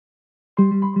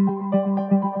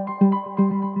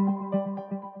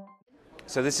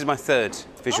So this is my third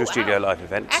Visual Studio Live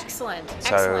event. Excellent,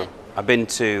 So excellent. I've been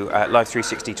to Live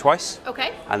 360 twice.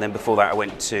 Okay. And then before that I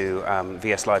went to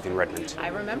VS Live in Redmond. I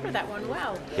remember that one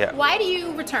well. Yeah. Why do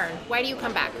you return? Why do you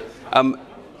come back?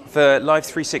 For Live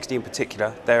 360 in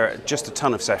particular, there are just a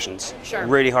ton of sessions, Sure.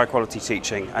 really high quality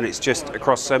teaching, and it's just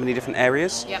across so many different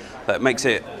areas Yep. that makes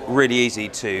it really easy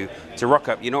to rock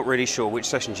up. You're not really sure which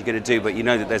sessions you're going to do, but you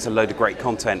know that there's a load of great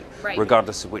content, Right.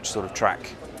 regardless of which sort of track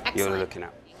you're Excellent. looking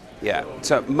at. Yeah,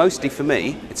 so mostly for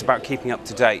me, it's about keeping up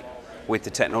to date with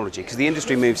the technology, because the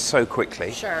industry moves so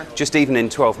quickly. Sure. Just even in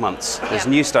 12 months, there's Yep.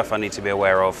 new stuff I need to be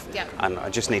aware of, Yep. and I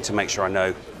just need to make sure I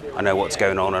know what's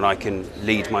going on, and I can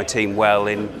lead my team well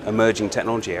in emerging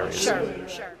technology areas. Sure,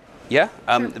 sure. Yeah,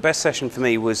 the best session for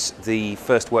me was the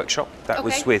first workshop. That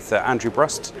was Okay. with Andrew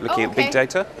Brust, looking at big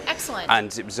data. Excellent.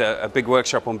 And it was a big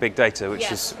workshop on big data,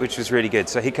 Yes. which was really good.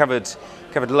 So he covered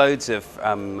loads of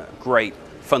great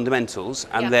fundamentals,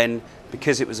 and Yeah. then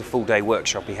because it was a full day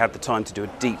workshop, he had the time to do a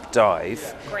deep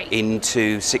dive Great.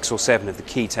 into 6 or 7 of the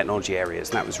key technology areas,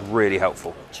 and that was really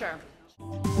helpful. Sure.